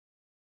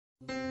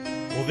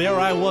Well, there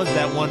I was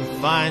that one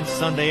fine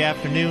Sunday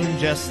afternoon,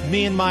 just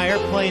me and my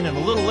airplane in a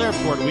little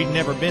airport we'd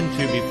never been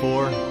to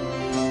before.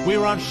 We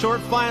were on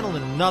short final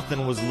and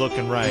nothing was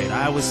looking right.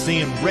 I was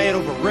seeing red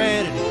over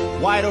red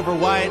and white over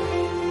white.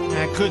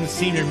 I couldn't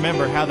seem to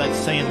remember how that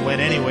saying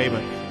went anyway,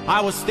 but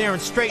I was staring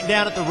straight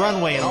down at the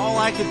runway, and all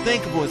I could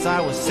think of was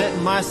I was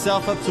setting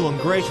myself up to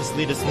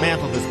ungraciously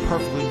dismantle this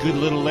perfectly good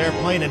little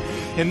airplane,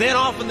 and then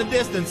off in the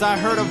distance I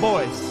heard a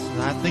voice.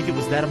 I think it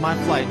was that of my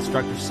flight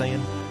instructor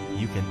saying,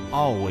 "You can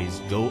always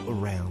go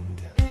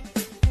around.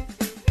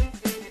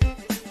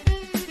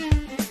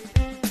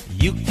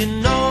 You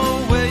can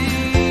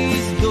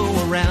always go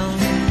around.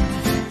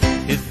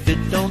 If it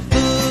don't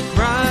look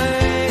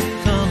right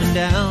coming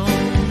down,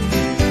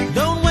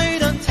 don't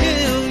wait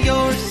until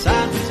you're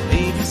sideways,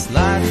 maybe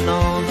sliding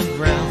on the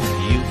ground.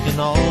 You can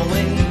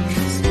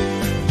always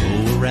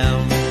go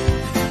around."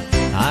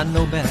 I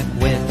know back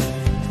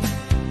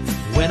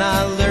when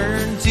I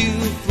learned to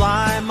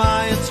fly,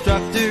 my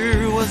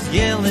instructor was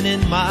yelling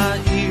in my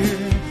ear,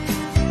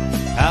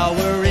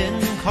 "Power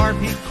in,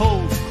 carpet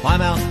cold,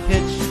 climb out and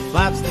pitch,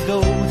 flaps to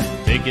go,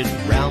 take it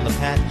round the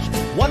patch,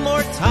 one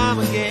more time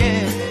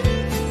again."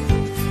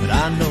 But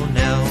I know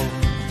now,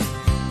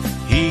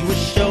 he was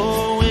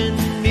showing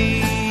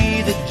me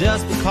that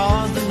just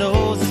because the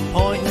nose is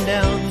pointing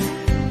down,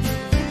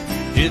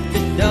 if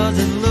it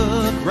doesn't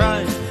look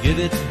right, give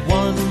it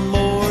one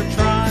more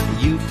try.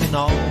 You can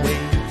always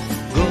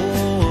go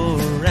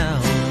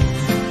around.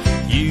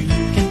 You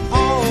can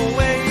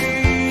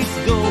always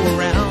go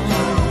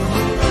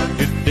around.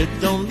 If it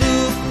don't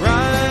look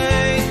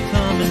right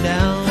coming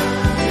down,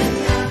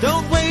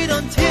 don't wait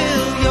until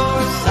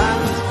you're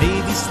sideways,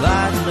 maybe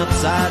sliding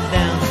upside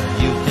down.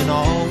 You can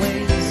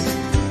always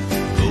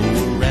go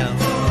around.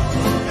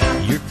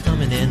 You're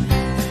coming in,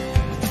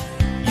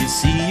 you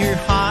see you're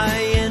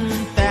high and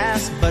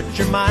fast, but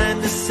your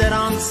mind is set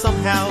on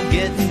somehow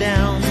getting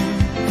down.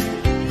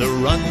 The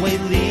runway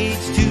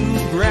leads to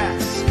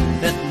grass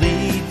that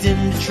leads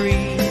into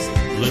trees.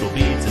 Little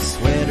beads of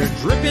sweat are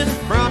dripping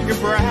from your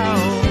brow.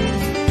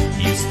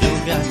 You still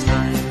got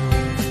time.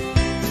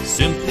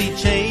 Simply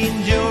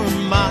change your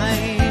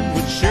mind.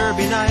 Would sure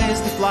be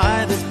nice to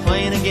fly this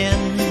plane again.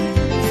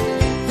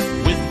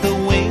 With the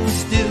wings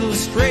still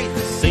straight,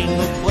 the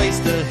single plane